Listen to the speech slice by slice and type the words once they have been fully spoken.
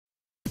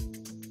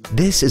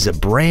This is a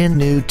brand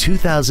new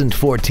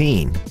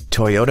 2014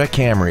 Toyota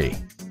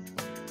Camry.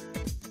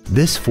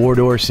 This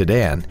four-door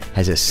sedan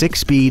has a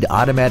 6-speed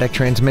automatic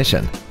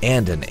transmission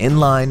and an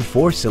inline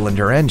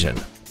 4-cylinder engine.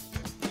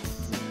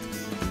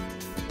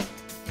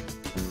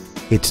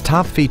 Its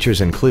top features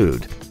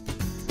include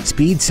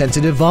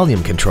speed-sensitive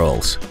volume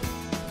controls,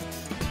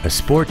 a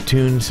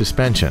sport-tuned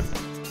suspension,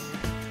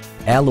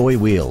 alloy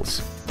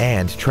wheels,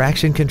 and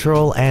traction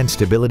control and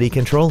stability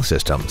control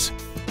systems.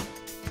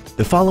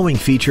 The following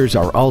features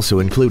are also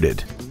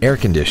included: air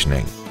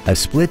conditioning, a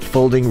split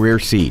folding rear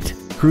seat,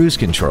 cruise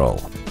control,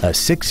 a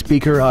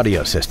 6-speaker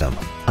audio system,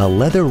 a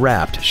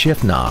leather-wrapped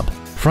shift knob,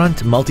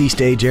 front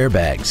multi-stage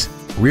airbags,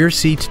 rear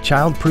seat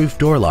child-proof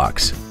door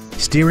locks,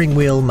 steering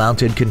wheel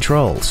mounted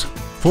controls,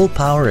 full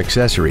power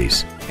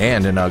accessories,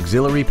 and an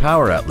auxiliary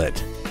power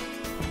outlet.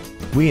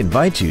 We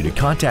invite you to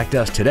contact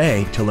us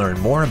today to learn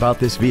more about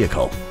this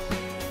vehicle.